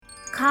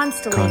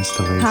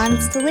Constellation.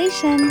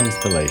 Constellation.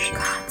 Constellation.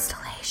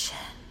 Constellation.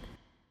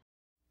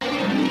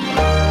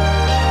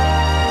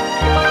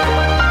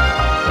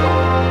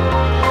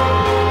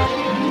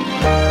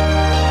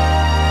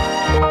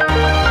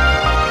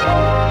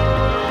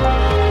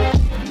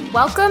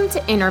 Welcome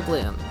to Inner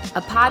Bloom,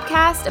 a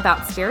podcast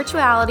about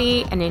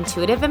spirituality and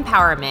intuitive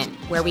empowerment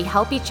where we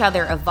help each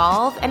other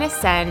evolve and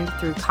ascend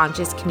through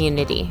conscious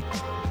community.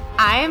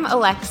 I'm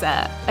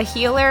Alexa, a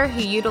healer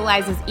who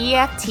utilizes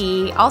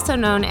EFT, also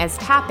known as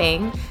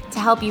tapping, to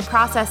help you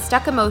process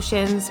stuck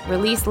emotions,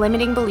 release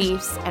limiting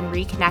beliefs, and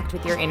reconnect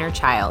with your inner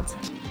child.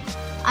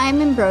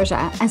 I'm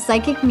Ambrosia, a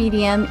psychic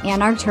medium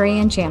and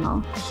Arcturian channel,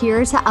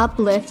 here to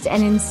uplift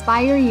and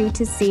inspire you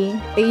to see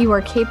that you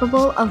are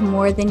capable of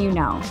more than you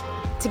know.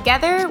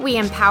 Together, we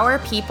empower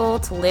people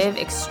to live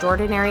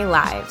extraordinary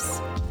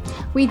lives.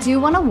 We do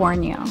want to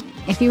warn you,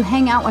 if you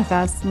hang out with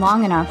us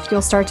long enough,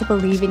 you'll start to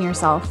believe in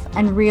yourself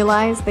and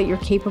realize that you're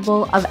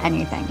capable of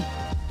anything.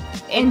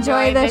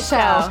 Enjoy the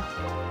show.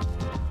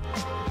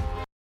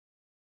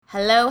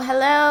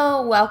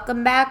 Hello.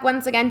 Welcome back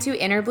once again to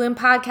Inner Bloom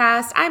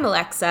Podcast. I'm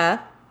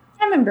Alexa.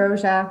 I'm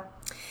Ambrosia.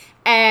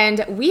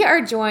 And we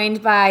are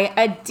joined by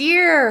a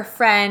dear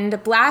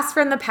friend, blast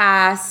from the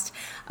past,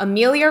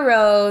 Amelia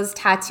Rose,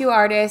 tattoo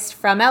artist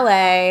from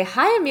LA.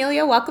 Hi,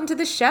 Amelia. Welcome to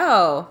the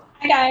show.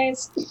 Hi,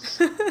 guys.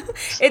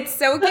 It's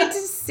so good to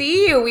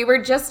see you. We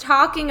were just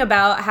talking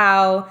about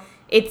how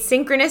it's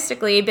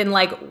synchronistically been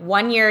like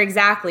 1 year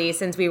exactly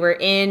since we were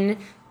in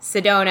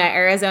Sedona,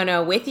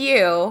 Arizona with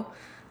you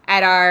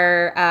at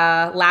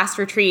our last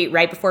retreat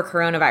right before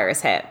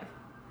coronavirus hit.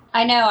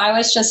 I know. I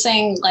was just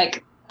saying,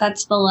 like,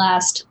 that's the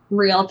last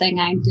real thing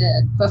I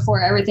did before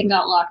everything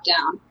got locked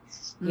down.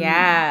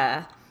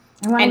 Yeah.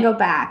 I want to go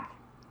back.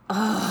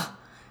 Oh,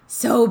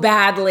 so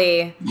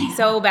badly.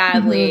 So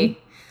badly.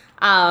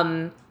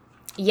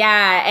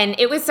 Yeah, and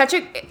it was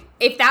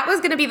if that was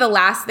going to be the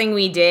last thing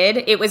we did,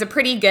 it was a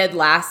pretty good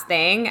last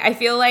thing, I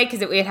feel like,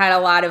 because we had a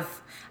lot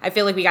of, I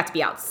feel like we got to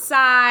be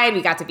outside,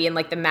 we got to be in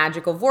like the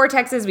magical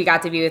vortexes, we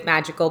got to be with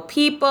magical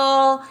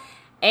people,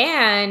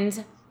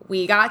 and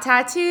we got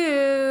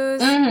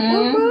tattoos.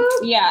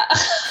 Mm-hmm. Yeah.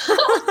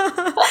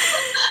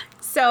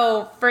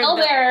 So for Still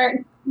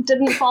there,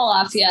 didn't fall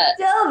off yet.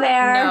 Still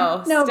there.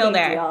 No, still big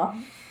there. Deal.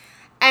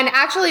 And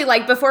actually,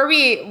 like, before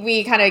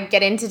we kind of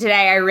get into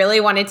today, I really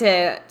wanted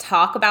to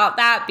talk about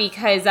that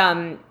because,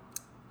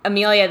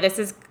 Amelia, this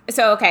is,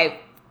 so, okay,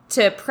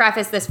 to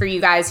preface this for you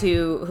guys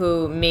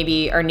who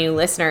maybe are new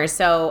listeners.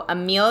 So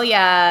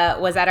Amelia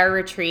was at our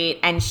retreat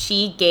and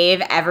she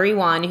gave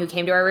everyone who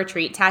came to our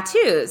retreat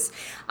tattoos.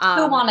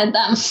 Who wanted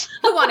them?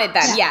 Who wanted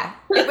them, yeah.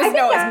 It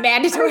was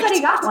mandatory.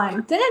 Everybody got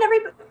one. Didn't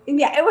everybody?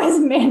 Yeah, it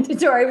was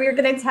mandatory. We were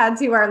going to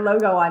tattoo our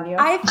logo on you.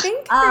 I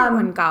think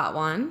everyone got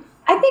one.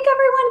 I think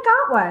everyone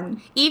got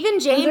one. Even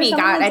Jamie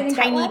got a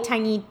tiny,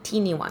 tiny,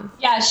 teeny one.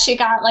 Yeah, she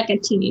got like a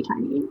teeny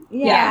tiny.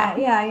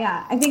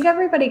 Yeah. I think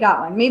everybody got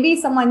one. Maybe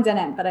someone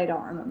didn't, but I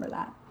don't remember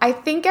that. I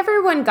think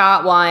everyone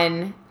got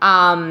one.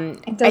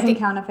 It doesn't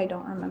count if I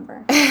don't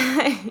remember.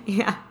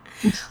 Yeah.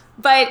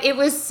 But it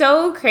was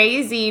so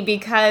crazy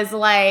because,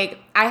 like,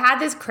 I had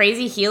this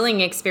crazy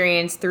healing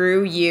experience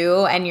through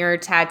you and your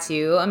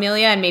tattoo,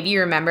 Amelia, and maybe you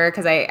remember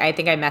because I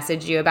think I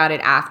messaged you about it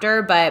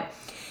after, but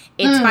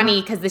it's funny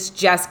because this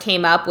just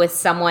came up with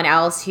someone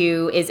else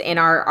who is in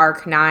our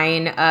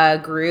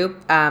Arc9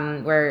 group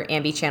where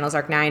Ambi channels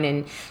Arc9,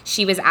 and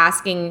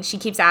she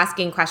keeps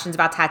asking questions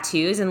about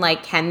tattoos and,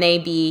 like, can they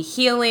be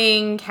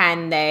healing?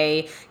 Can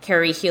they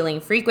carry healing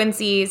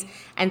frequencies?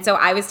 And so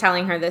I was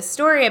telling her this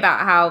story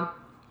about how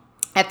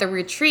at the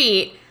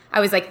retreat, I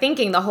was, like,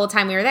 thinking the whole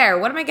time we were there,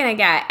 what am I going to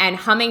get? And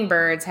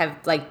hummingbirds have,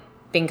 like,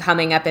 been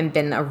coming up and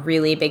been a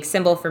really big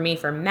symbol for me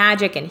for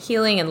magic and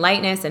healing and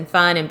lightness and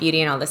fun and beauty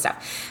and all this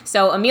stuff.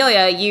 So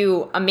Amelia,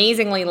 you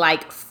amazingly,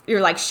 like,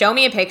 you're like, show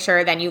me a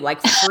picture, then you,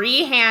 like,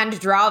 freehand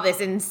draw this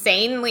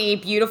insanely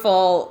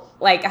beautiful,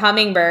 like,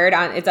 hummingbird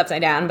it's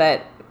upside down,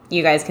 but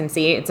you guys can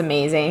see it's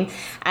amazing.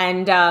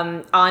 And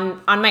on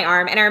my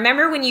arm. And I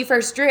remember when you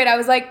first drew it, I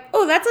was like,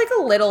 oh, that's like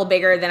a little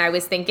bigger than I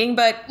was thinking,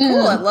 but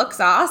cool, it looks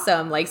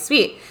awesome, like,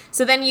 sweet.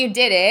 So then you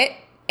did it,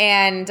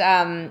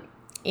 and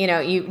you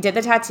know, you did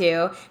the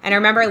tattoo, and I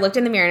remember I looked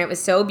in the mirror and it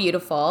was so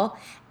beautiful.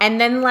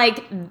 And then, like,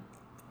 a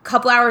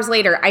couple hours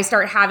later, I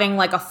start having,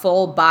 like, a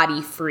full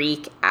body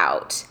freak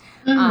out.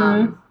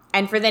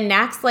 And for the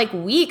next, like,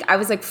 week, I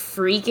was, like,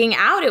 freaking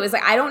out. It was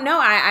like, I don't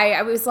know.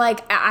 I was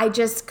like, I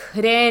just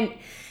couldn't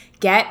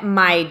get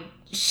my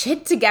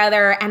shit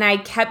together, and I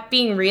kept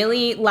being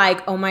really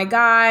like, oh my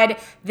God,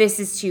 this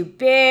is too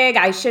big.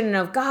 I shouldn't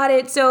have got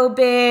it so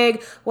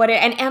big.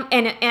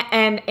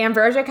 And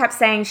Ambrosia kept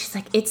saying, she's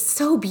like, it's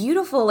so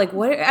beautiful. Like,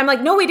 what? I'm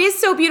like, no, it is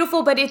so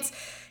beautiful, but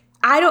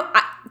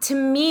to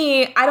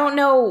me, I don't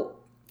know.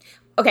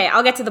 Okay,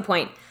 I'll get to the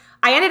point.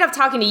 I ended up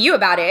talking to you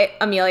about it,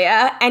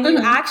 Amelia, and you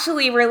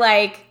actually were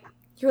like,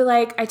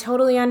 I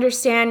totally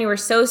understand. You were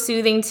so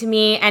soothing to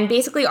me. And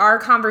basically our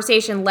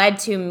conversation led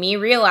to me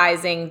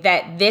realizing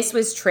that this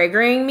was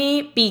triggering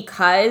me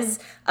because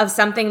of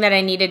something that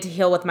I needed to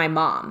heal with my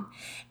mom.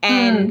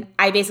 And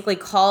I basically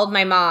called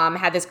my mom,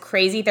 had this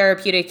crazy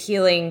therapeutic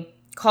healing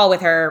call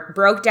with her,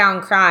 broke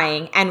down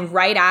crying. And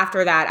right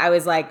after that, I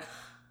was like,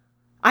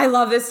 I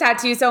love this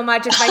tattoo so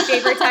much. It's my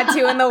favorite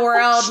tattoo in the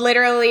world.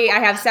 Literally, I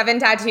have 7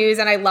 tattoos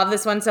and I love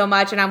this one so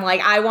much. And I'm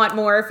like, I want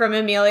more from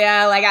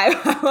Amelia. Like,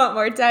 I want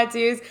more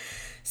tattoos.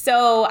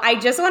 So I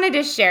just wanted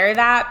to share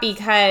that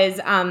because,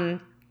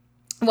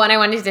 one, I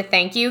wanted to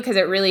thank you because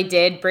it really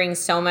did bring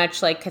so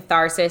much like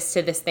catharsis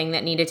to this thing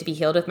that needed to be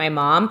healed with my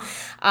mom.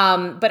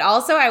 But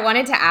also I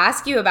wanted to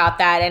ask you about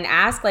that and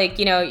ask, like,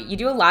 you know, you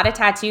do a lot of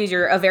tattoos.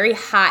 You're a very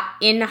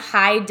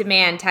high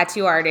demand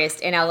tattoo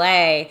artist in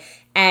LA.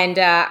 And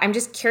I'm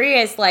just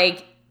curious,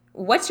 like,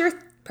 what's your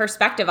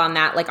perspective on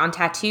that? Like on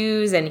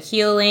tattoos and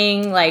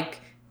healing? Like,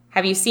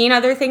 have you seen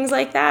other things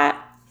like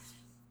that?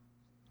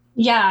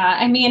 Yeah,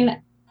 I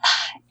mean,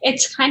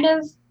 it's kind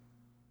of,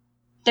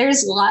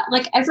 there's a lot,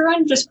 like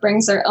everyone just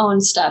brings their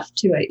own stuff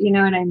to it. You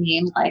know what I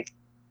mean? Like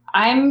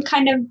I'm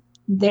kind of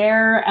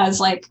there as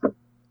like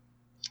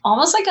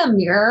almost like a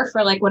mirror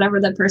for like whatever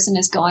the person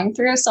is going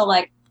through. So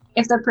like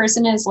if the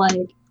person is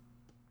like,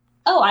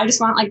 oh, I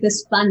just want like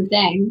this fun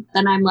thing,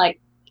 then I'm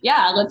like,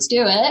 yeah, let's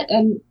do it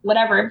and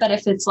whatever. But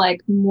if it's like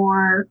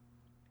more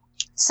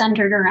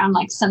centered around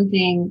like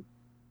something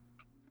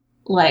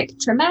like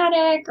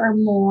traumatic or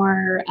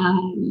more,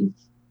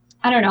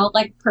 I don't know,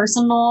 like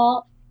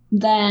personal,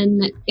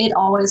 then it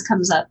always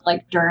comes up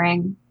like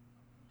during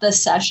the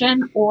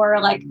session or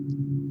like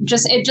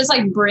it just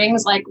like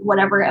brings like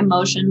whatever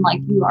emotion like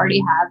you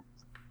already have.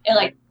 It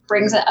like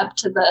brings it up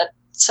to the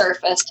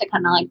surface to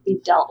kind of like be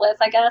dealt with,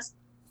 I guess.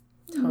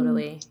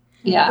 Totally.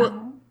 Yeah.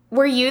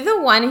 Were you the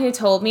one who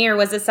told me, or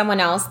was it someone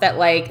else that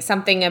like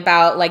something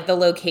about like the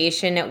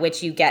location at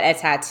which you get a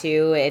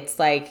tattoo? It's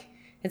like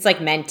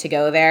meant to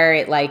go there.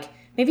 It like,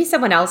 maybe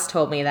someone else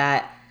told me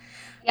that.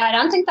 Yeah, I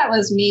don't think that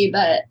was me,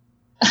 but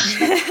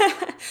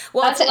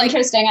well, that's like,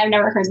 interesting. I've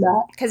never heard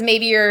that. Because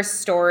maybe you're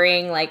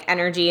storing like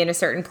energy in a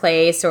certain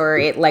place, or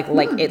it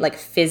it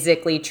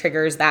physically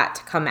triggers that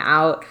to come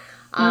out.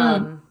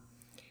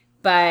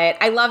 But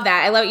I love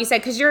that. I love what you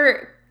said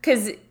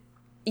because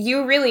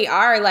you really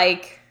are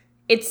like,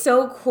 it's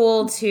so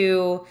cool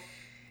to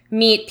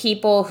meet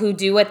people who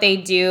do what they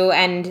do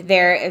and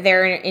they're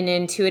an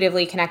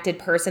intuitively connected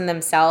person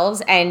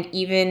themselves. And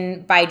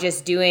even by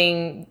just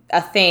doing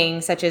a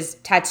thing such as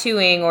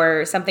tattooing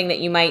or something that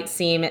you might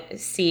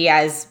see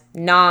as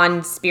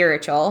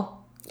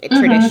non-spiritual,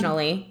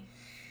 traditionally,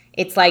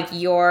 it's like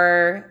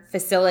you're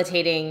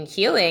facilitating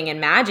healing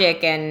and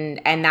magic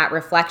and that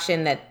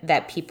reflection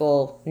that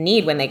people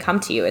need when they come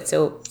to you. It's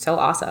so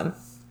awesome.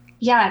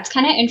 Yeah, it's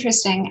kind of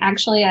interesting.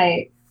 Actually,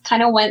 I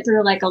kind of went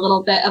through like a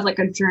little bit of like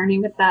a journey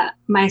with that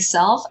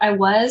myself. I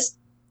was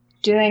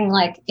doing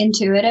like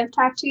intuitive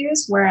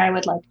tattoos where I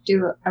would like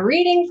do a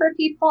reading for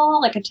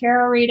people, like a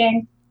tarot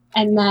reading,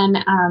 and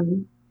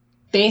then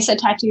base a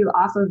tattoo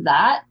off of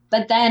that.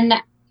 But then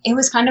it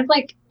was kind of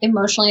like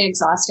emotionally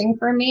exhausting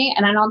for me.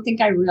 And I don't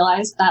think I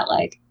realized that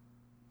like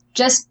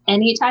just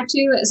any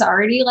tattoo is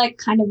already like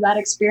kind of that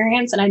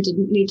experience. And I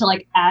didn't need to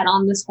like add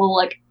on this whole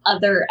like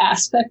other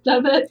aspect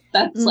of it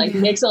that's like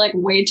makes it like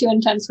way too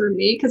intense for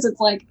me. Cause it's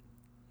like,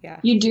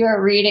 you do a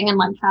reading and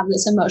like have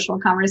this emotional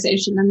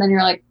conversation. And then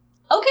you're like,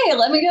 okay,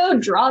 let me go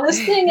draw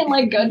this thing and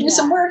like go do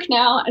some work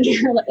now. And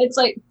you're like, it's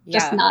like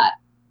just not,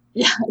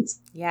 it's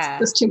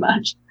just too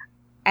much.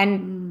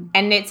 And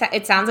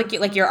it sounds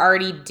like you're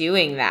already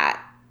doing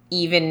that,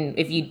 even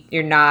if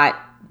you're not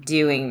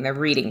doing the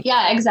reading.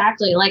 Yeah,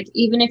 exactly. Like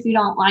even if you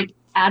don't like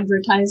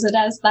advertise it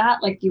as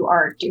that, like you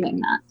are doing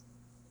that.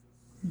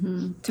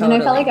 Totally. And I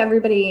felt like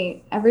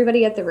everybody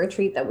at the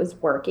retreat that was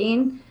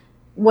working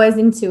was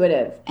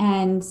intuitive,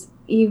 and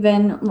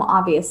even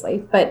obviously,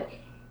 but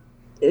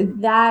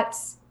that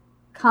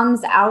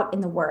comes out in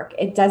the work.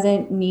 It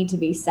doesn't need to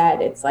be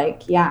said. It's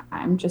like,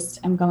 I'm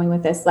going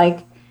with this.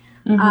 Like,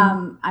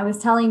 I was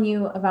telling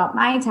you about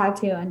my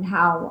tattoo and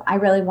how I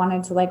really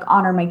wanted to like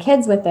honor my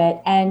kids with it.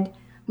 And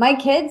my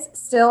kids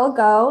still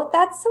go,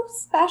 that's so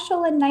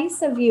special and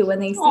nice of you when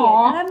they see it.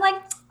 And I'm like, I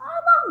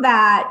love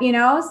that, you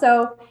know?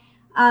 So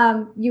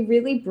you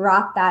really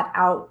brought that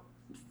out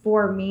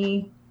for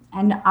me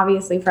and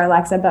obviously for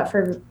Alexa,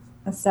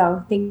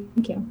 so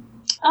thank you.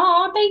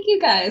 Oh, thank you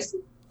guys.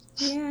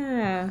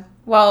 Yeah.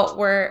 Well,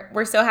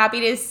 we're so happy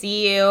to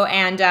see you.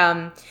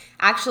 And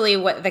actually,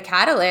 what the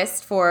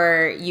catalyst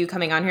for you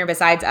coming on here,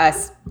 besides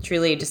us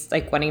truly just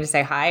like wanting to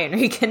say hi and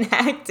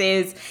reconnect,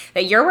 is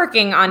that you're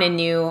working on a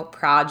new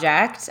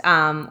project,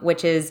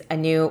 which is a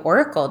new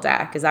Oracle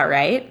deck. Is that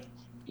right?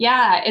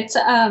 Yeah, it's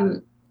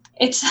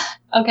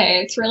okay.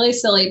 It's really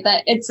silly,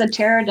 but it's a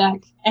tarot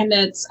deck, and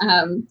it's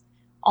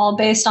all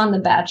based on the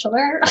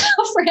Bachelor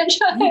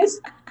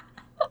franchise.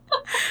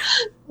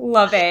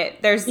 Love it.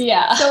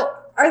 So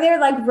are there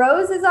like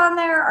roses on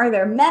there? Are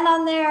there men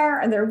on there?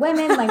 Are there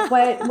women? Like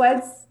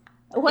what's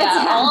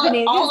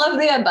happening? All of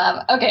the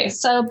above. Okay.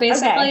 So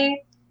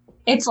basically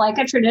it's like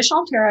a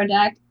traditional tarot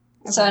deck.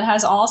 Okay. So it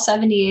has all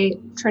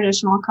 78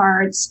 traditional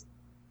cards.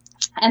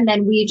 And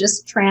then we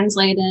just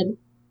translated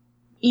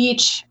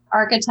each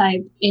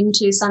archetype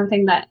into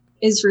something that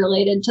is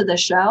related to the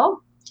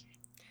show.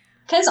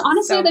 Because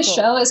honestly, So the cool.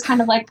 show is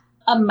kind of like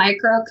a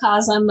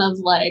microcosm of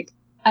like,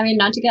 I mean,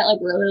 not to get like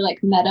really like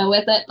meta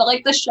with it, but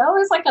like the show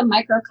is like a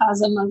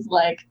microcosm of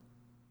like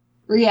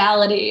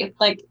reality,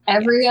 like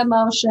every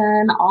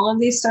emotion, all of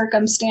these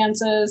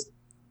circumstances,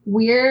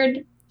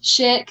 weird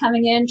shit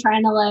coming in,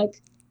 trying to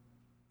like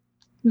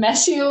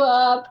mess you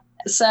up.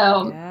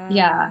 So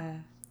yeah.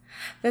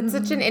 That's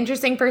such an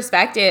interesting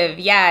perspective.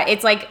 Yeah,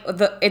 it's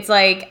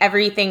like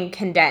everything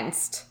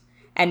condensed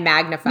and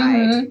magnified.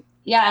 Mm-hmm.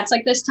 Yeah, it's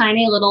like this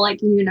tiny little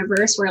like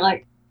universe where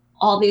like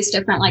all these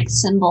different like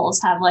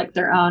symbols have like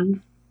their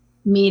own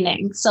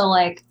meaning. So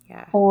like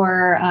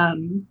for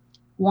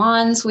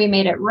wands, we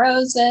made it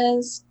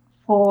roses.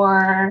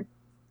 For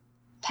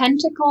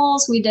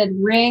pentacles, we did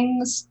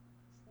rings.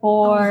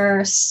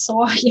 For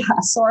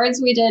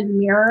swords, we did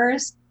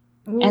mirrors.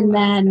 Ooh, and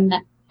then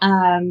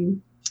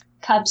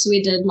cups,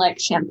 we did like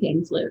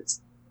champagne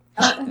flutes.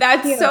 Oh,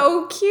 That's cute.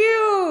 so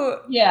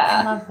cute.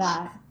 I love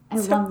that. I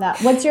love that.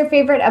 What's your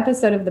favorite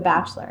episode of The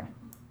Bachelor?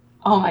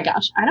 Oh my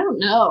gosh, I don't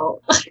know.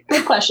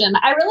 Good question.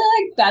 I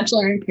really like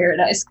Bachelor in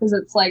Paradise because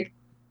it's like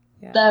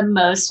the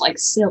most like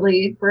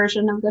silly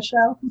version of the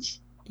show.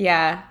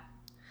 Yeah.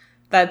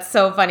 That's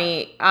so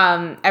funny.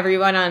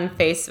 Everyone on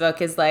Facebook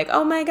is like,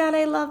 "Oh my god,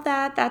 I love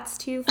that. That's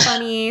too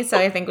funny." So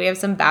I think we have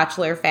some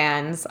Bachelor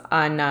fans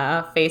on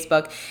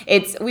Facebook.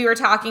 We were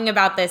talking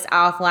about this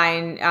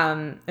offline.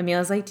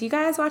 Amelia's like, "Do you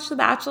guys watch The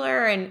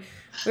Bachelor?" And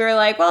we were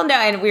like, "Well, no."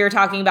 And we were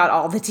talking about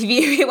all the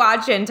TV we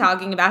watch and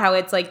talking about how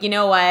it's like, you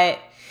know what?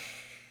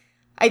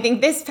 I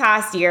think this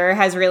past year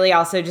has really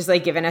also just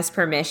like given us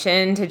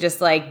permission to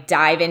just like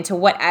dive into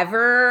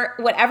whatever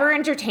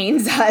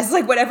entertains us,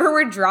 like whatever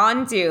we're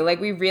drawn to.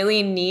 Like we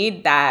really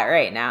need that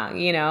right now,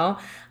 you know?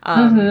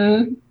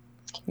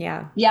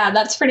 Yeah. Yeah,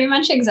 that's pretty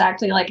much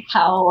exactly like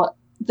how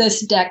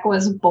this deck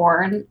was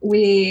born.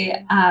 We,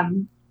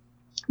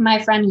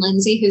 my friend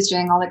Lindsay, who's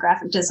doing all the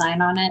graphic design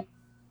on it,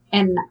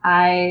 and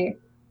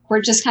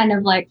we're just kind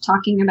of like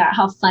talking about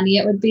how funny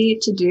it would be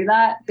to do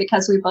that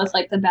because we both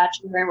like The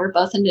Bachelor and we're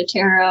both into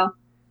tarot.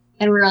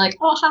 And we were like,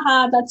 oh,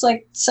 haha, that's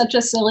like such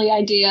a silly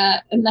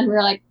idea. And then we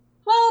were like,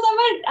 well, that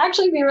might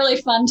actually be really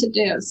fun to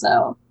do.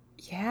 So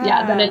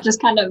yeah, then it just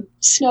kind of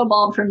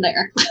snowballed from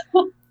there.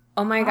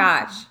 Oh my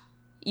gosh.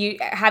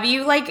 Have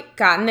you like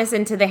gotten this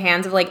into the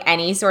hands of like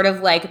any sort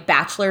of like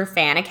Bachelor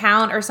fan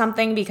account or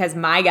something? Because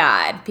my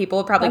God, people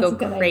will probably go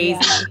crazy.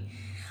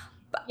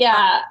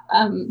 Yeah.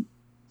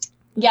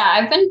 Yeah,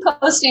 I've been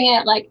posting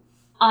it like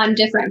on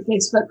different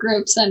Facebook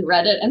groups and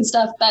Reddit and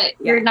stuff, but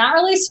you're not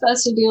really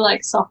supposed to do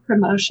like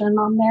self-promotion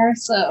on there.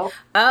 So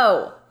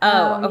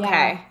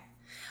okay. Yeah.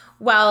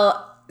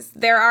 Well,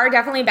 there are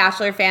definitely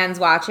Bachelor fans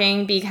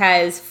watching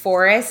because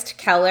Forrest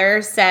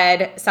Keller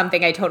said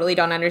something I totally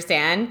don't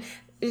understand.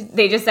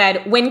 They just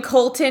said, when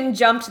Colton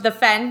jumped the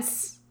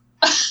fence,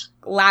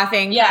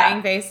 laughing,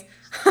 crying face.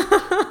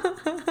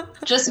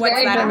 Just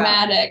very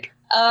dramatic.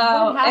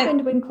 What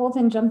happened when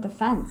Colton jumped the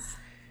fence?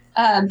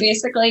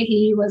 Basically,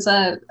 he was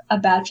a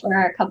bachelor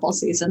a couple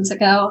seasons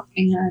ago,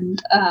 and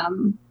I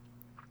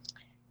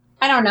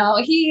don't know.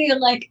 He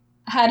like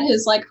had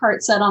his like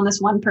heart set on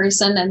this one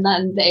person, and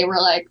then they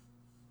were like,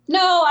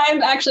 "No,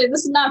 this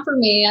is not for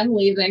me. I'm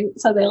leaving."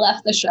 So they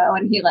left the show,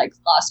 and he like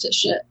lost his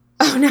shit.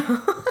 Oh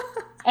no!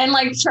 And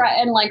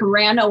like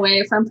ran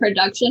away from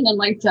production and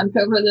like jumped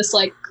over this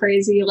like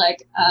crazy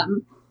like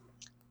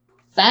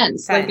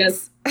fence. Like a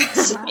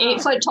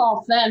 8 foot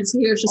tall fence.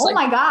 He was just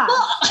my God.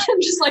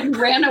 and just like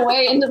ran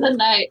away into the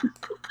night.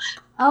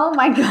 Oh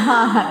my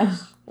gosh.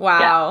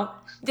 Wow.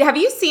 Yeah. Have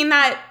you seen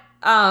that?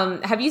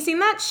 Have you seen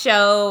that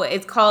show?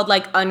 It's called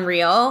like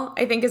Unreal,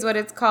 I think is what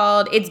it's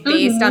called. It's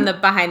based on the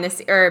behind the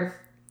scenes, or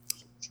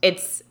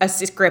it's a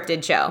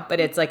scripted show, but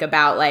it's like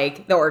about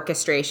like the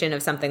orchestration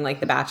of something like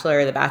The Bachelor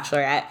or The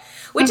Bachelorette,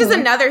 which is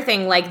another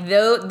thing. Like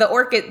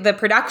the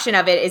production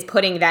of it is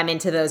putting them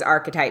into those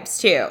archetypes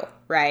too.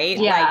 Right?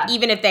 Yeah. Like,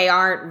 even if they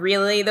aren't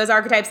really those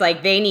archetypes,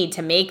 like, they need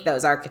to make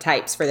those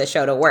archetypes for the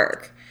show to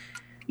work.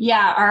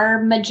 Yeah,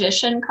 our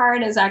magician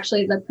card is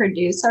actually the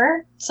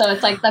producer. So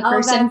it's like the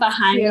person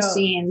behind the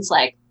scenes,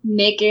 like,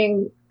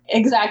 making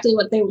exactly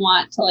what they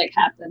want to, like,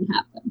 happen.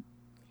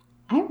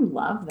 I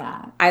love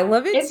that. I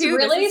love it, it's too.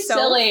 Really this is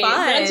silly, so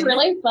fun. But it's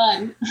really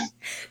fun.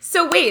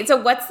 So wait, so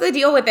what's the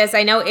deal with this?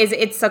 I know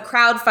it's a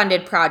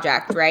crowdfunded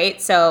project, right?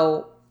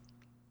 So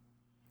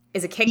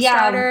is it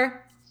Kickstarter?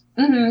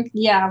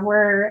 Yeah,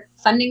 we're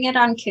funding it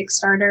on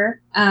Kickstarter.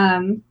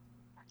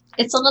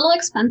 It's a little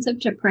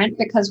expensive to print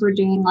because we're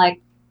doing like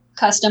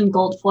custom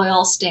gold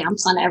foil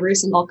stamps on every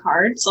single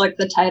card. So like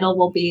the title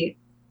will be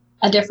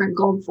a different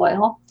gold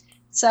foil.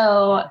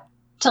 So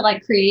to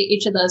like create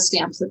each of those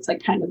stamps, it's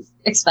like kind of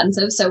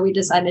expensive. So we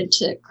decided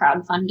to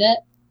crowdfund it.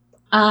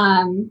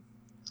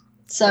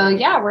 So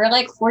yeah, we're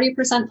like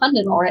 40%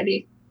 funded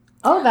already.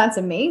 Oh, that's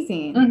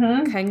amazing.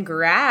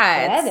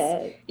 Congrats.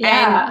 Get it.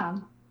 Yeah.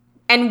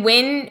 And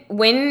when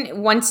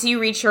once you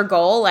reach your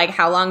goal, like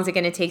how long is it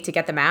going to take to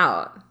get them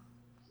out?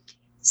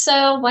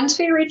 So once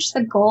we reach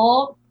the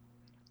goal,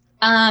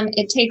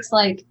 it takes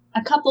like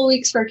a couple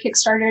weeks for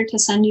Kickstarter to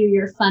send you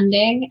your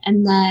funding,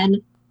 and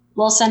then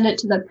we'll send it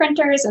to the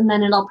printers, and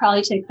then it'll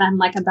probably take them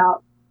like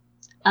about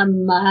a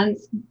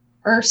month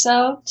or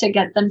so to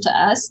get them to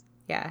us.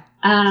 Yeah.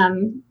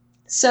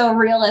 So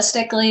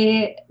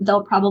realistically,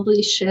 they'll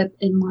probably ship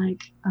in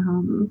like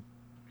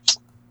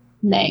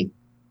May.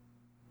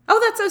 Oh,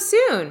 that's so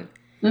soon.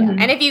 Mm-hmm.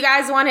 And if you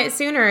guys want it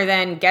sooner,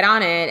 then get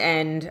on it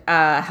and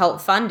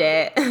help fund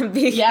it.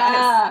 Because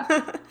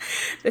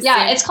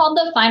it's called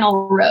The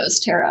Final Rose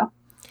Tarot.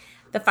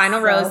 The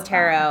Final Rose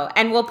Tarot.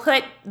 And we'll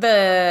put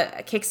the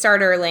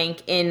Kickstarter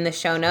link in the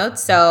show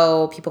notes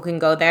so people can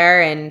go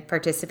there and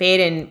participate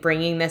in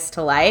bringing this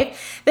to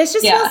life. This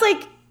just feels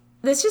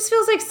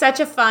like such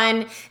a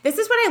fun. This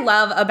is what I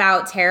love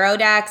about tarot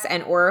decks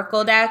and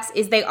oracle decks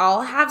is they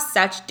all have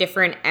such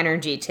different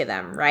energy to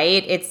them,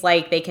 right? It's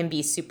like they can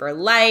be super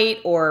light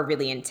or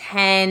really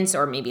intense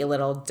or maybe a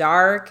little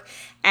dark.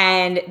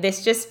 And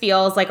this just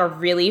feels like a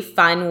really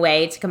fun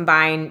way to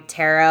combine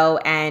tarot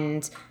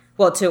and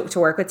to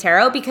work with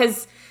tarot,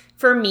 because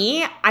for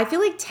me, I feel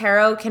like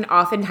tarot can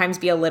oftentimes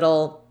be a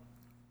little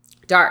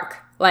dark.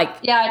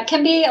 It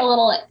can be a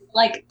little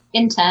like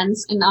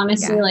intense, and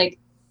honestly, like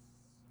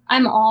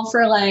I'm all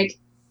for like,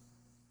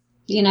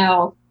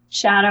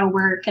 shadow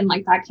work and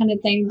like that kind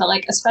of thing. But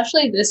like,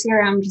 especially this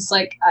year, I'm just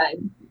like,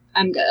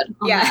 I'm good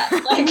on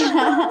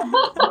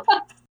that. Like,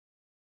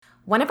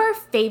 one of our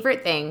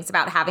favorite things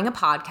about having a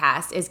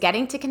podcast is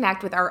getting to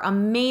connect with our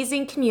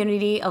amazing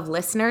community of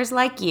listeners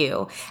like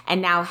you.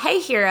 And now Hey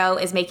Hero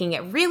is making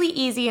it really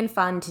easy and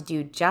fun to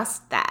do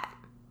just that.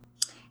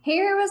 Hey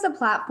Hero is a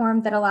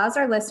platform that allows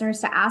our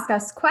listeners to ask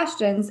us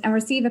questions and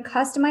receive a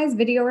customized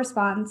video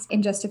response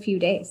in just a few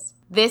days.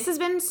 This has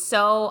been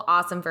so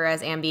awesome for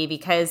us, Ambi,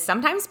 because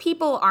sometimes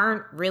people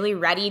aren't really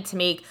ready to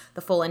make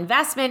the full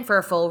investment for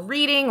a full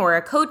reading or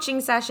a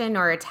coaching session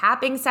or a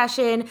tapping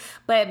session,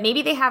 but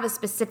maybe they have a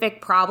specific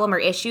problem or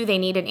issue they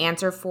need an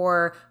answer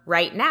for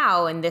right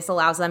now, and this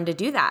allows them to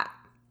do that.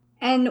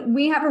 And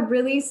we have a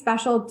really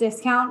special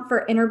discount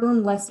for Inner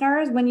Bloom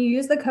listeners. When you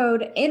use the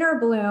code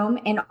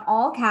INNERBLOOM in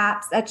all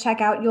caps at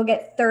checkout, you'll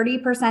get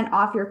 30%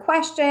 off your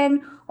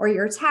question or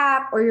your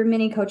tap or your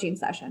mini coaching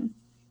session.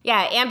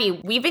 Yeah,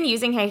 Ambi, we've been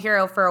using Hey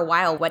Hero for a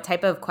while. What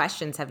type of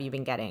questions have you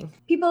been getting?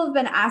 People have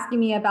been asking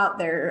me about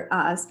their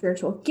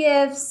spiritual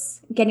gifts,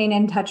 getting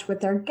in touch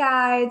with their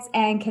guides,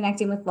 and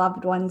connecting with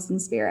loved ones in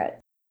spirit.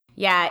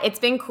 Yeah, it's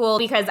been cool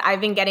because I've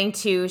been getting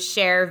to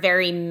share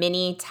very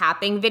mini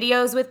tapping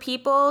videos with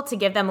people to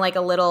give them like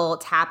a little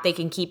tap they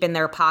can keep in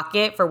their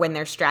pocket for when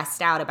they're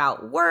stressed out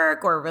about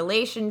work or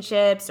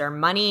relationships or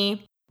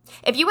money.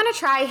 If you want to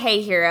try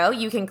Hey Hero,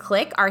 you can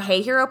click our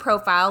Hey Hero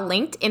profile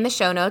linked in the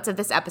show notes of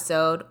this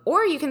episode,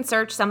 or you can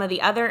search some of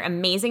the other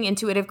amazing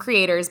intuitive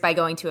creators by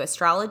going to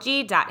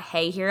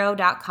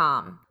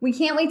astrology.heyhero.com. We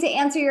can't wait to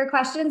answer your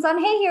questions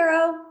on Hey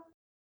Hero.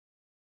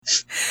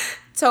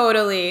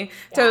 Totally.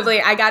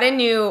 I got a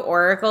new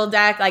Oracle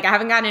deck. Like, I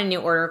haven't gotten a new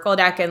Oracle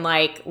deck in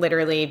like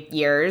literally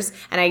years.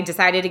 And I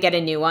decided to get a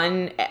new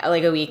one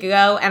like a week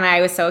ago. And I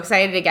was so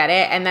excited to get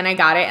it. And then I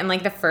got it. And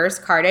like the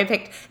first card I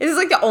picked, this is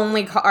like the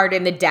only card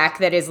in the deck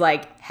that is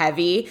like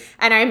heavy.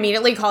 And I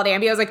immediately called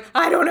Ambi. I was like,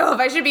 I don't know if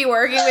I should be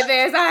working with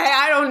this.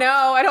 I don't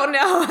know.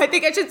 I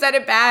think I should send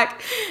it back.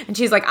 And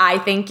she's like, I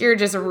think you're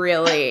just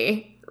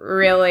really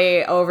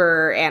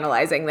over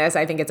analyzing this.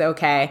 I think it's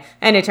okay.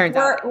 And it turns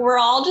out we're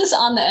all just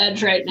on the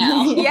edge right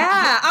now.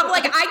 Yeah. I'm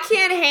like, I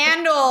can't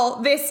handle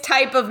this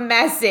type of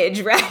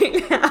message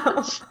right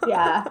now.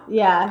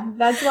 Yeah.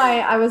 That's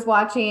why I was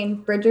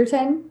watching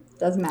Bridgerton.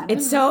 Doesn't matter.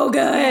 It's so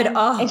good.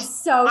 Oh, it's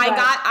so good.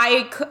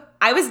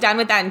 I was done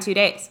with that in 2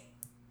 days.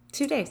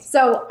 2 days.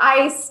 So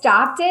I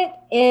stopped it.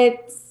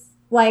 It's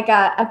like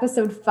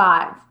episode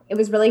 5. It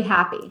was really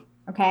happy.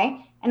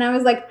 Okay. And I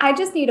was like, I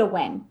just need a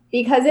win,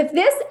 because if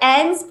this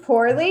ends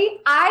poorly,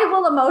 I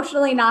will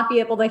emotionally not be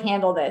able to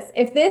handle this.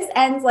 If this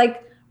ends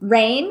like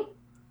rain,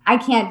 I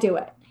can't do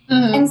it.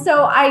 Mm-hmm. And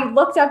so I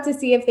looked up to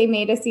see if they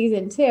made a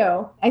season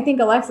 2. I think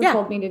Alexa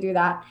told me to do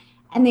that.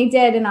 And they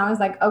did. And I was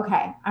like,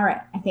 okay, all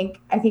right. I think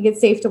it's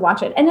safe to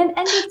watch it. And it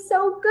ended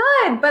so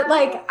good. But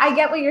like, I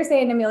get what you're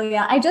saying,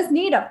 Amelia. I just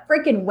need a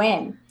freaking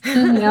win,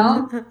 you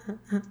know?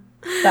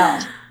 So.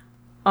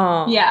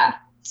 Oh. Yeah.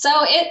 So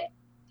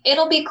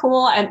it'll be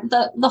cool.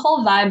 The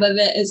whole vibe of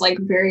it is like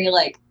very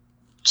like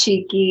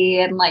cheeky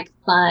and like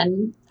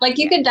fun. Like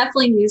you could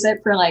definitely use it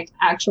for like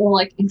actual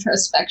like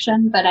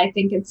introspection, but I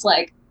think it's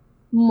like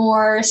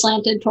more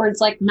slanted towards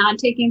like not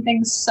taking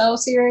things so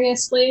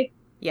seriously.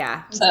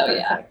 Yeah. So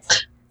yeah.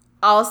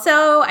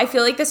 Also, I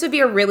feel like this would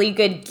be a really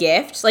good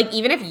gift. Like,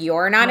 even if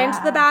you're not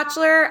into The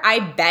Bachelor, I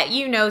bet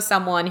you know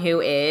someone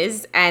who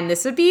is, and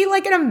this would be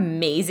like an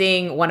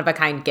amazing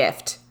one-of-a-kind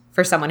gift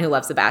for someone who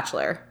loves The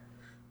Bachelor.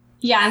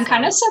 Yeah, I'm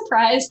kind of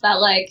surprised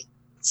that like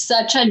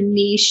such a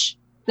niche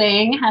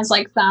thing has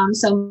like found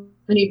so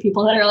many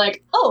people that are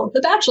like, oh,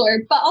 The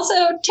Bachelor, but also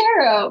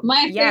tarot,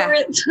 my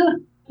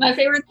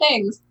favorite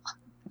things.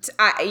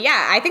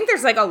 I think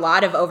there's like a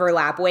lot of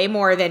overlap, way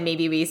more than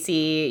maybe we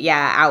see,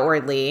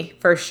 outwardly,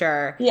 for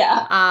sure.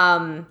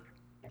 Yeah.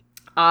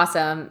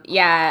 Awesome.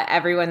 Yeah,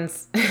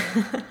 everyone's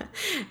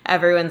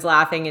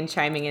laughing and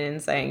chiming in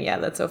and saying, yeah,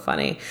 that's so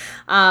funny.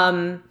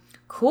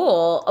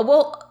 Cool.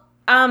 Well,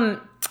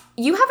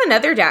 you have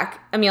another deck,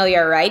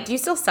 Amelia, right? Do you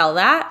still sell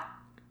that?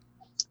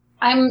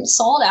 I'm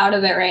sold out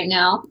of it right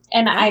now.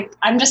 And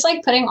I'm just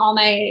like putting all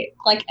my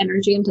like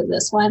energy into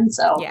this one.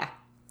 So yeah.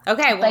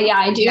 Okay. Well, but yeah,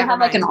 I do have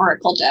like an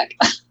Oracle deck.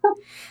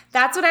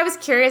 That's what I was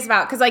curious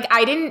about, because like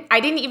I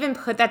didn't even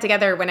put that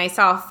together when I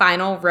saw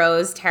Final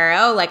Rose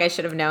Tarot. Like I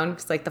should have known,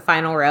 because like the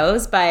Final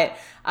Rose, but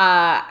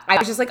I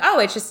was just like, oh,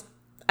 it's just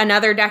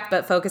another deck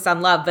but focused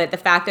on love. But the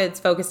fact that it's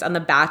focused on The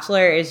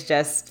Bachelor is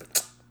just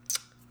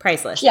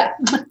priceless. Yeah.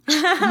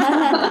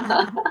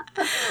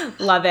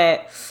 Love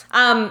it.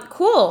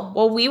 Cool.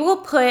 Well, we will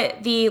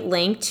put the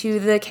link to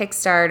the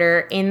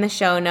Kickstarter in the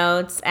show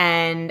notes,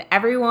 and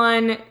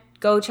everyone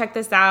go check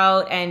this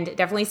out, and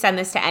definitely send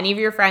this to any of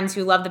your friends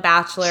who love The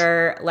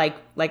Bachelor. Like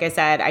I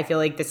said, I feel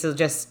like this is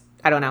just,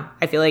 I don't know.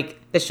 I feel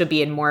like this should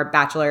be in more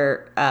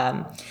Bachelor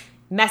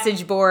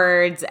message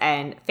boards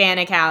and fan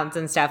accounts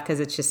and stuff, because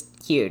it's just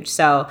huge.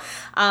 So,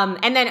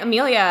 and then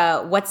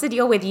Amelia, what's the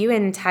deal with you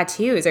and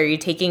tattoos? Are you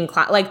taking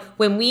like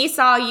when we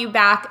saw you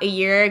back a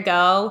year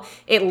ago,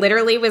 it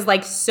literally was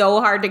like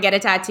so hard to get a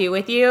tattoo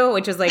with you,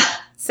 which was like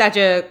such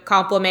a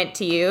compliment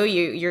to you.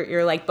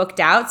 You're like booked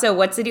out. So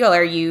what's the deal?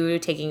 Are you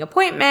taking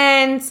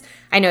appointments?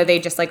 I know they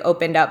just like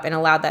opened up and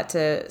allowed that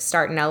to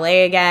start in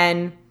LA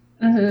again.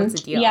 Mm-hmm. What's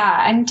the deal? Yeah,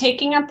 I'm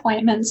taking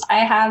appointments. I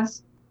have,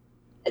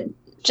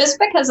 just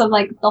because of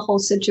like the whole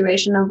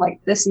situation of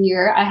like this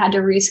year, I had to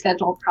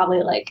reschedule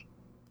probably like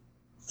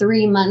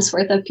 3 months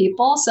worth of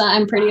people. So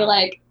I'm pretty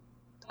like,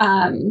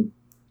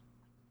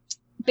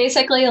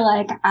 basically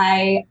like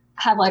I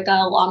have like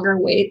a longer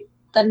wait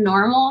than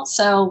normal.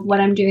 So what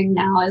I'm doing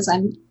now is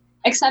I'm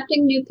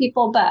accepting new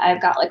people, but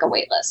I've got like a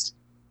wait list.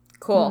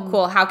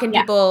 Cool. How can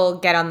people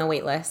get on the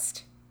wait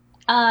list?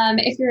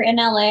 If you're in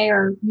LA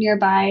or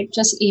nearby,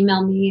 just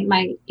email me.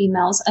 My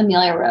email's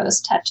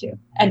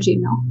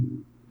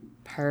ameliarosetattoo@gmail.com.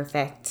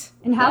 Perfect.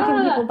 And how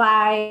can people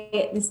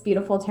buy this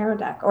beautiful tarot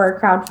deck or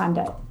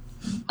crowdfund it?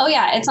 Oh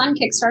yeah, it's on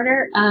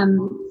Kickstarter.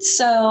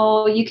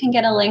 So you can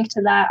get a link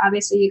to that.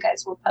 Obviously you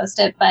guys will post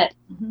it, but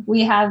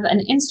we have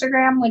an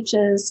Instagram, which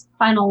is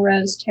Final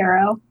Rose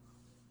Tarot.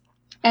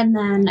 And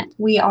then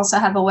we also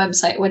have a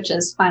website, which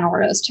is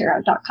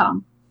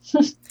finalrosetarot.com.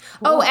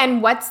 Oh,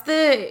 and what's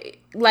the,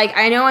 like,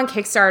 I know on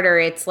Kickstarter,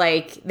 it's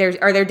like,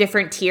 are there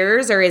different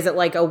tiers, or is it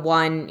like a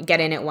get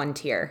in at one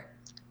tier?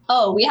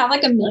 Oh, we have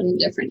like a million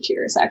different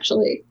tiers,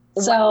 actually.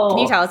 So can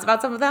you tell us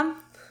about some of them?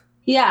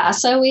 Yeah.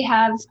 So we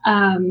have,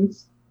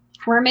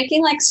 we're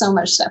making like so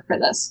much stuff for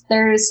this.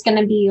 There's going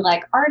to be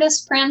like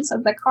artist prints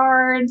of the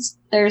cards.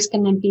 There's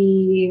going to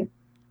be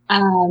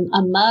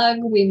a mug.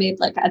 We made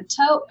like a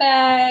tote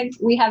bag.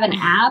 We have an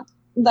app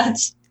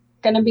that's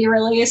going to be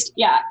released.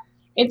 Yeah.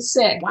 It's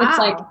sick.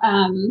 Wow.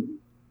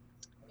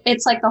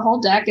 It's like the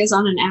whole deck is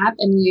on an app,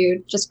 and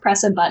you just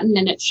press a button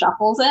and it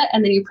shuffles it,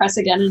 and then you press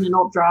again and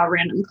it'll draw a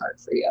random card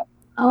for you.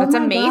 Oh, that's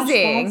my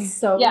amazing. Gosh, that's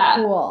so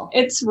cool.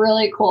 It's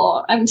really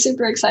cool. I'm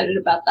super excited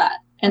about that.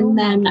 And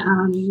then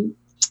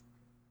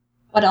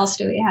what else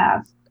do we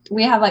have?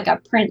 We have like a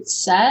print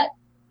set,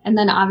 and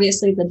then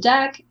obviously the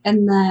deck,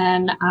 and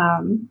then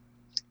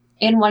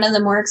in one of the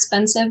more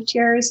expensive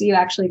tiers, you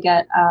actually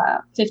get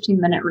a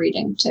 15-minute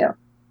reading too.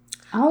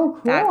 Oh,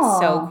 cool. That's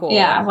so cool.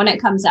 Yeah, when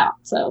it comes out.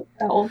 So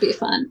that will be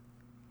fun.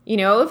 You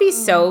know, it would be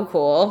so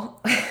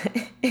cool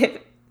if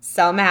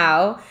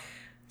somehow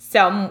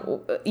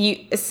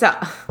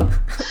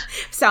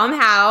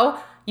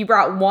you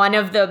brought one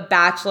of the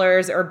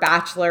bachelors or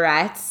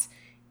bachelorettes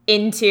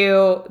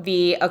into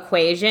the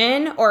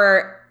equation,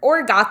 or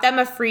got them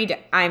a free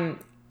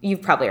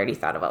you've probably already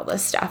thought of all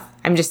this stuff.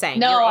 I'm just saying.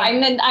 No,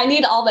 I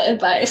need all the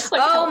advice. Like,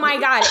 oh my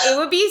God. It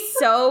would be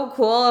so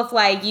cool if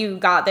like you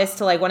got this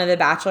to like one of the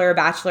bachelor or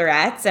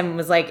bachelorettes and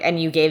was like, and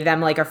you gave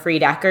them like a free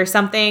deck or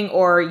something,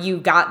 or you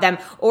got them,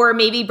 or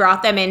maybe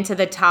brought them into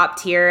the top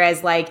tier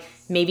as like,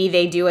 maybe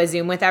they do a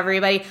Zoom with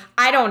everybody.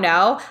 I don't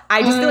know.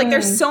 I just feel like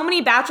there's so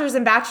many bachelors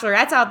and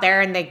bachelorettes out there,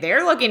 and like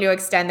they're looking to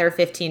extend their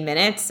 15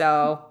 minutes.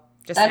 So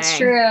just that's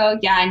saying. true.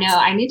 Yeah, I know.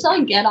 I need to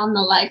like get on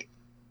the like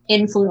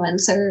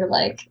influencer,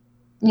 like,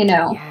 you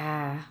know,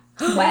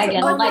 wagon,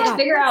 and like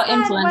figure out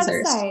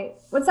influencers.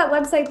 What's that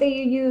website that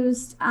you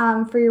used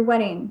for your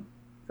wedding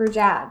for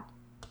Jad?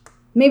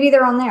 Maybe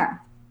they're on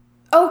there.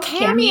 Oh,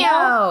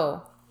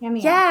 Cameo.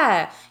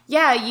 Yeah.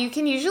 You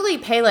can usually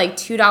pay like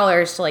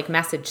 $2 to like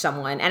message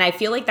someone, and I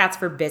feel like that's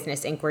for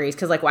business inquiries,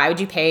 because like why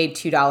would you pay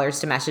 $2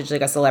 to message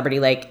like a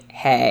celebrity like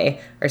hey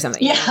or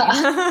something?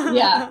 Yeah.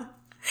 Yeah.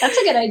 That's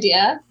a good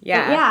idea.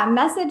 Yeah,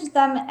 message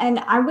them, and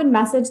I would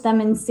message them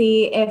and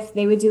see if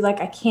they would do like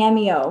a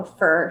cameo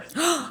for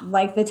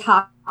like the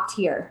top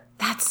tier.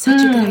 That's such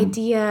a good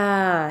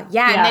idea.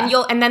 Yeah,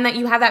 and then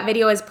you have that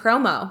video as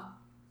promo.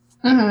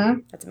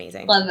 That's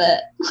amazing. Love it.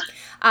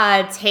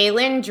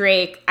 Taylin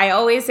Drake, I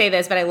always say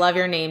this, but I love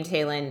your name,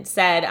 Taylin,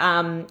 said,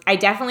 I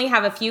definitely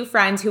have a few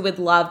friends who would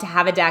love to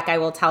have a deck. I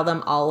will tell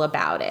them all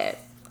about it.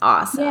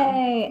 awesome.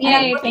 Yay.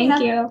 Yay,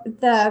 thank you.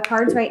 The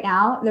cards right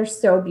now, they're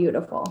so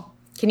beautiful.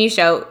 Can you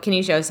show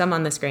some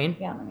on the screen?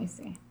 Yeah, let me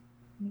see.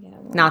 Let me get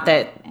a Not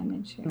that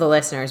image here. the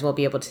listeners will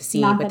be able to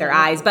see Not with that their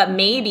I- eyes, but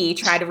maybe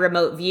try to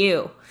remote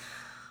view.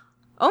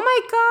 Oh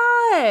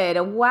my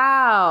God.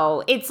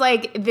 Wow. It's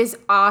like this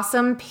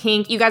awesome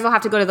pink. You guys will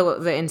have to go to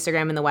the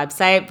Instagram and the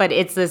website, but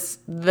it's this,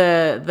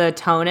 the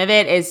tone of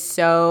it is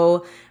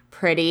so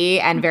pretty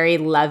and very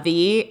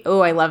lovey.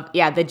 Oh, I love,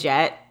 the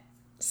jet.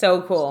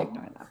 So cool.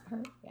 Ignore that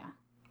part. Yeah.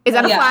 Is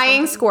that a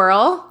flying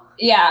squirrel?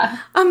 Yeah.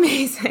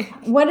 Amazing.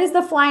 What is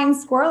the flying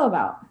squirrel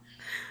about?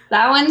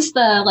 That one's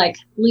the like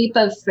leap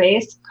of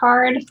faith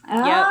card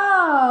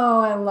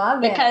Oh, I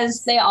love it.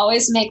 because they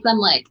always make them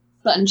like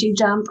bungee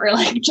jump or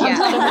like jump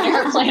out of an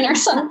airplane or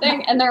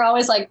something. And they're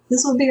always like,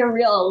 this will be a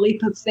real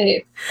leap of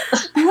faith.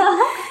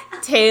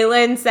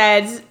 Taylin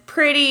said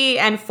pretty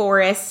and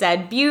Forrest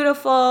said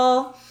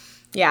beautiful.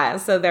 Yeah,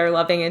 so they're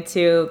loving it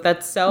too.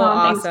 That's so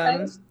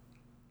awesome. Thanks,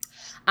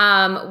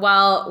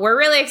 Well, we're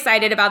really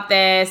excited about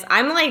this.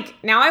 I'm like,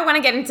 now I want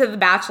to get into The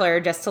Bachelor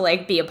just to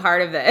like be a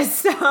part of this.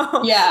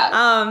 So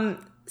Yeah.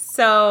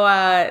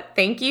 So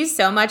thank you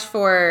so much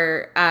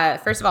for,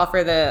 first of all,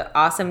 for the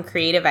awesome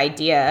creative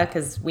idea,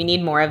 because we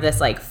need more of this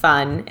like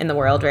fun in the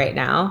world right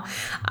now.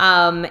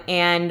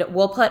 And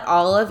we'll put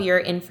all of your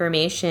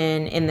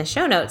information in the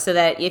show notes so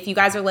that if you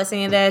guys are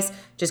listening to this,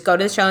 just go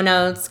to the show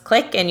notes,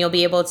 click, and you'll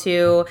be able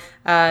to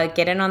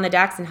get in on the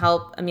decks and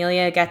help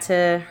Amelia get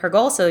to her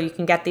goal so you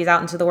can get these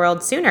out into the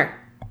world sooner.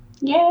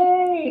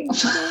 Yay.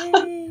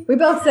 We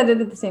both said it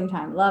at the same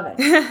time. Love it.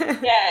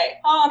 Yay.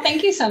 Oh,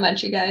 thank you so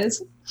much, you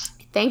guys.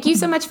 Thank you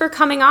so much for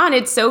coming on.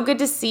 It's so good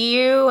to see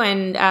you,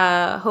 and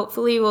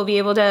hopefully we'll be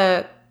able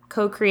to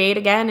co-create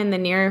again in the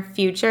near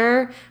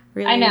future.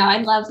 Really. I know. I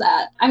love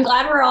that. I'm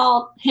glad we're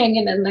all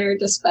hanging in there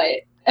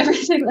despite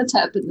everything that's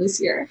happened this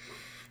year.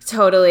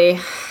 Totally.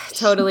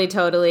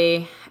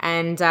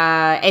 And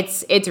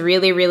it's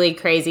really, really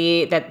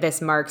crazy that this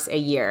marks a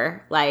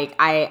year. Like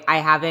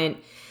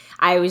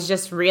I was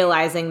just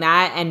realizing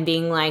that and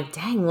being like,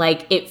 dang,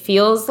 like it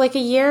feels like a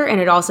year and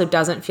it also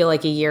doesn't feel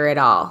like a year at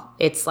all.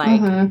 It's like,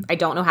 I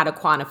don't know how to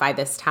quantify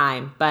this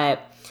time,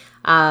 but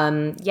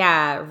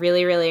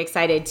really, really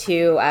excited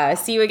to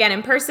see you again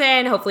in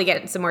person, hopefully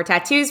get some more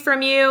tattoos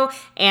from you.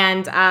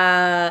 And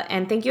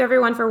thank you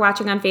everyone for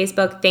watching on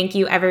Facebook. Thank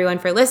you everyone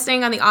for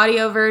listening on the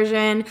audio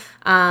version.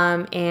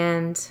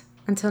 And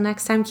until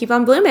next time, keep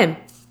on blooming.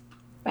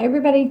 Bye,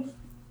 everybody.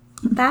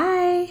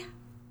 Bye.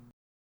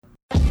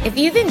 If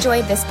you've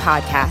enjoyed this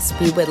podcast,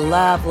 we would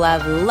love,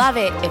 love, love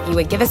it if you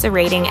would give us a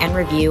rating and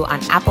review on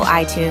Apple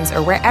iTunes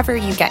or wherever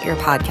you get your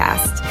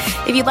podcast.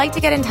 If you'd like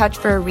to get in touch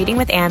for a reading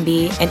with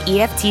Ambi, an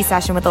EFT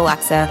session with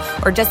Alexa,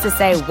 or just to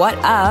say what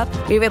up,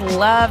 we would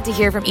love to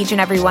hear from each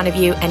and every one of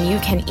you, and you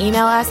can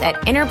email us at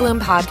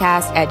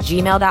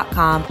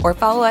innerbloom.podcast@gmail.com or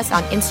follow us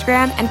on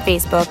Instagram and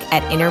Facebook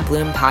at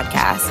Innerbloom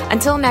Podcast.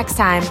 Until next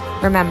time,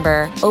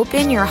 remember,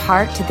 open your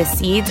heart to the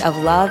seeds of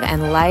love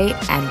and light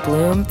and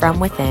bloom from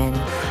within.